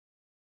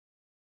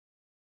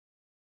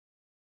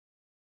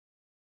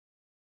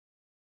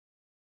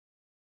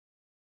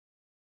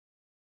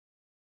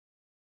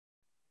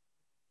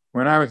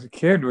When I was a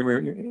kid,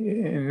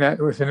 and that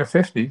was in the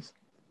 50s,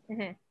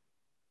 Mm-hmm.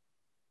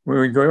 we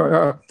would go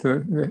up to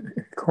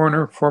the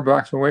corner 4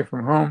 blocks away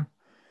from home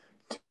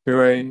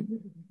to a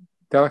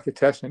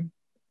delicatessen,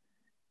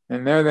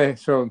 and there they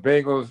sold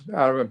bagels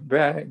out of a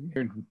bag.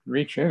 You'd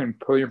reach in and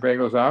pull your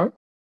bagels out.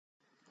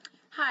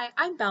 Hi,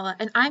 I'm Bella,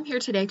 and I'm here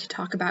today to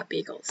talk about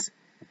bagels.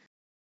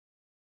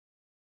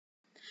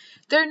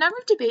 There are a number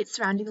of debates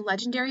surrounding the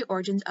legendary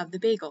origins of the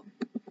bagel.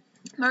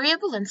 Maria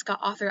Bolinska,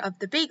 author of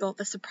The Bagel,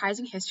 The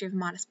Surprising History of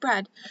Modest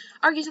Bread,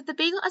 argues that the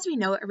bagel as we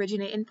know it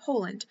originated in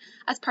Poland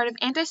as part of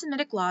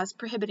anti-Semitic laws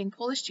prohibiting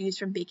Polish Jews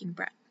from baking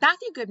bread.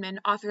 Matthew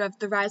Goodman, author of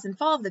The Rise and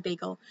Fall of the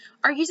Bagel,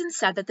 argues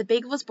instead that the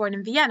bagel was born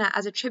in Vienna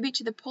as a tribute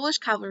to the Polish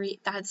cavalry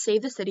that had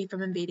saved the city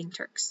from invading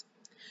Turks.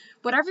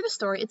 Whatever the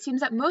story, it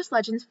seems that most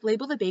legends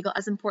label the bagel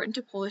as important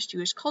to Polish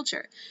Jewish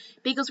culture.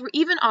 Bagels were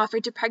even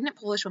offered to pregnant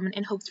Polish women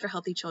in hopes for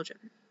healthy children.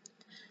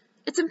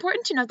 It's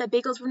important to note that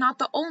bagels were not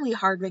the only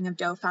hard ring of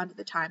dough found at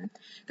the time.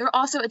 There were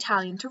also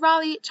Italian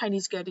taralli,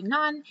 Chinese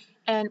guédignan,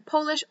 and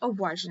Polish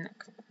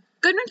obwarznik.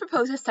 Goodman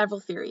proposes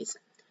several theories.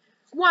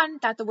 1,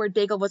 that the word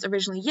bagel was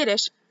originally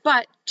Yiddish,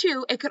 but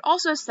 2, it could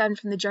also stem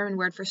from the German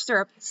word for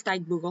syrup,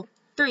 Steigbügel,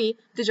 3,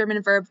 the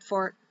German verb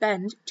for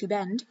bend, to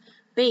bend,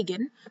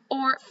 bagen,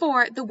 or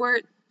 4,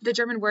 the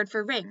German word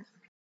for ring.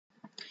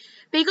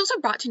 Bagels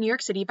were brought to New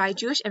York City by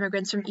Jewish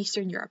immigrants from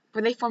Eastern Europe,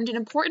 where they formed an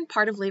important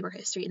part of labor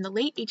history in the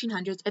late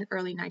 1800s and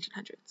early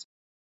 1900s.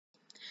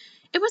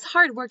 It was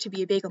hard work to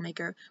be a bagel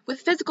maker,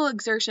 with physical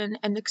exertion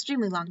and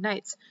extremely long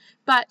nights,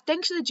 but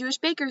thanks to the Jewish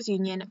Bakers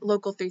Union,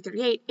 Local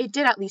 338, it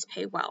did at least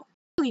pay well.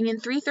 Union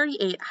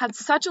 338 had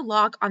such a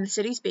lock on the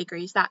city's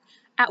bakeries that,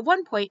 at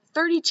one point,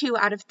 32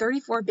 out of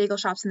 34 bagel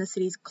shops in the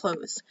city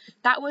closed.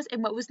 That was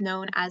in what was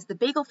known as the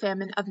Bagel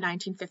Famine of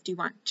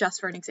 1951, just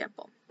for an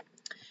example.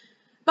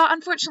 But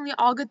unfortunately,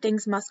 all good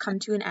things must come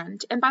to an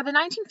end, and by the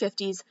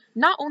 1950s,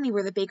 not only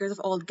were the bakers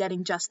of old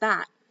getting just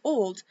that,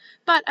 old,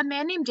 but a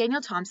man named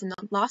Daniel Thompson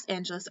in Los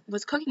Angeles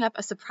was cooking up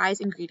a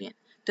surprise ingredient,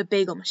 the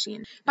bagel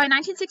machine. By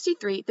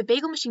 1963, the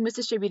bagel machine was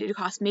distributed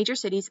across major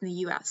cities in the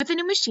U.S. With the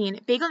new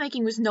machine, bagel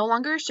making was no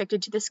longer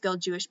restricted to the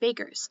skilled Jewish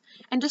bakers,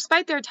 and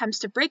despite their attempts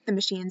to break the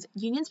machines,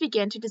 unions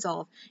began to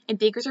dissolve, and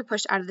bakers were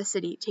pushed out of the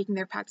city, taking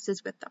their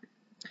practices with them.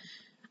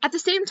 At the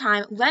same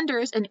time,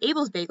 Lender's and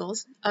Abel's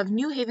Bagels, of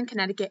New Haven,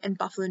 Connecticut and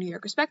Buffalo, New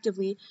York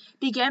respectively,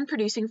 began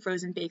producing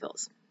frozen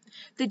bagels.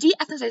 The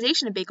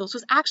de-ethnicization of bagels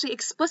was actually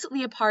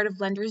explicitly a part of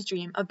Lender's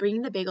dream of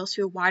bringing the bagels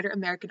to a wider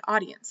American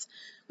audience,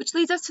 which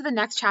leads us to the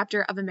next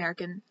chapter of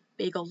American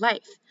bagel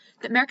life,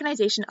 the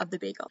Americanization of the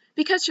bagel.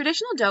 Because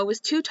traditional dough was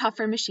too tough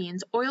for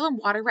machines, oil and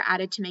water were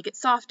added to make it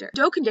softer.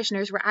 Dough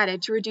conditioners were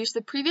added to reduce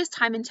the previous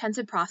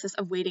time-intensive process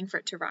of waiting for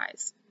it to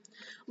rise.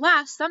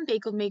 Last, some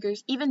bagel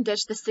makers even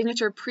ditched the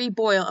signature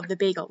pre-boil of the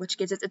bagel, which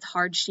gives it its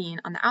hard sheen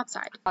on the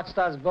outside. Hot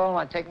starts boiling,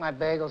 I take my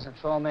bagels and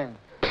throw them in.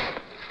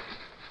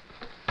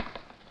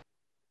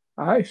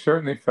 I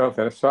certainly felt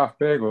that a soft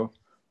bagel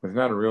was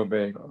not a real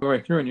bagel. All the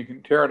way through, and you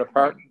can tear it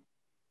apart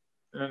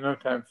in no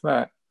time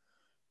flat.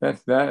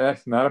 That's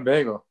not a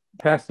bagel.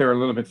 Past they were a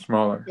little bit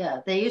smaller.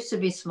 Yeah, they used to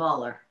be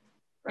smaller.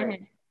 Right.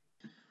 Mm-hmm.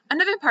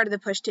 Another part of the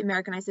push to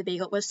Americanize the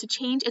bagel was to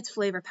change its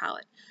flavor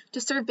palette,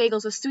 to serve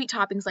bagels with sweet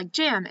toppings like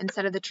jam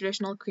instead of the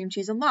traditional cream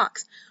cheese and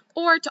lox,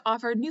 or to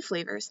offer new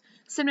flavors,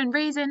 cinnamon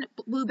raisin,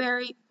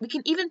 blueberry. We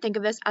can even think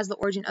of this as the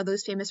origin of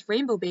those famous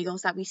rainbow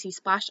bagels that we see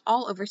splashed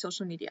all over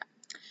social media.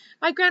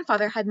 My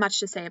grandfather had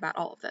much to say about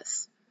all of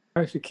this.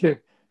 When I was a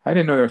kid, I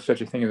didn't know there was such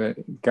a thing as a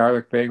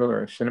garlic bagel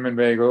or a cinnamon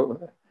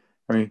bagel.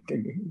 I mean,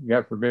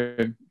 God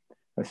forbid,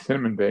 a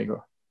cinnamon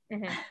bagel.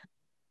 Mm-hmm.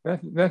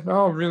 That's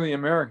all really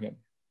American.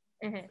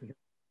 Mm-hmm.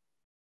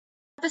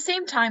 At the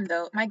same time,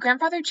 though, my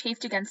grandfather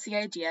chafed against the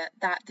idea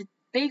that the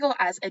bagel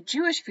as a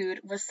Jewish food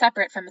was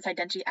separate from its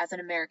identity as an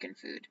American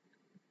food.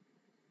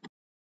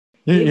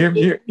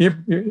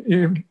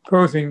 You're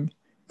posing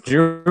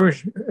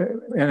Jewish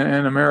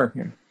and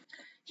American.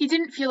 He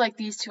didn't feel like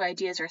these two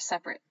ideas are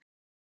separate.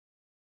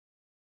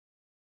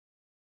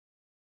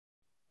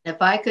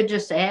 If I could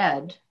just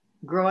add,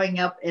 growing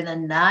up in a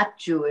not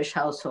Jewish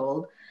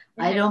household,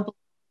 mm-hmm. I don't believe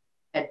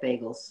I had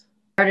bagels.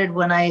 Started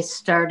when I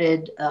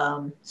started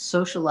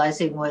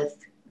socializing with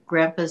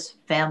Grandpa's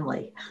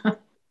family.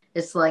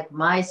 It's like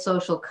my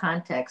social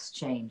context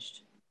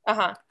changed.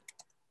 Uh-huh.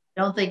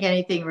 I don't think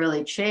anything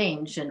really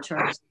changed in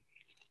terms of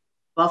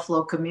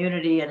Buffalo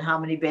community and how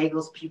many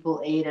bagels people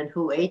ate and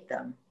who ate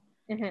them.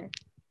 Mm-hmm. At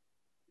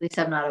least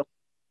I'm not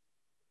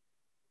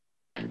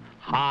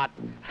hot,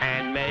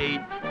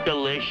 handmade,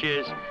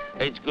 delicious.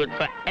 It's good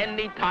for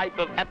any type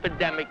of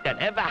epidemic that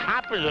ever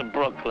happens in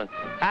Brooklyn.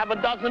 Have a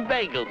dozen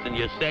bagels and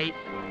you're safe.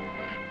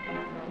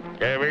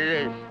 There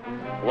it is.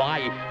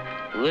 Life,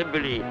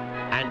 liberty,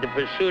 and the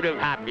pursuit of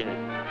happiness.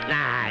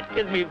 Nah, it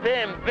gives me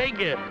vim,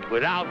 vigor.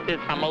 Without this,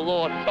 I'm a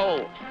lost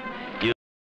soul.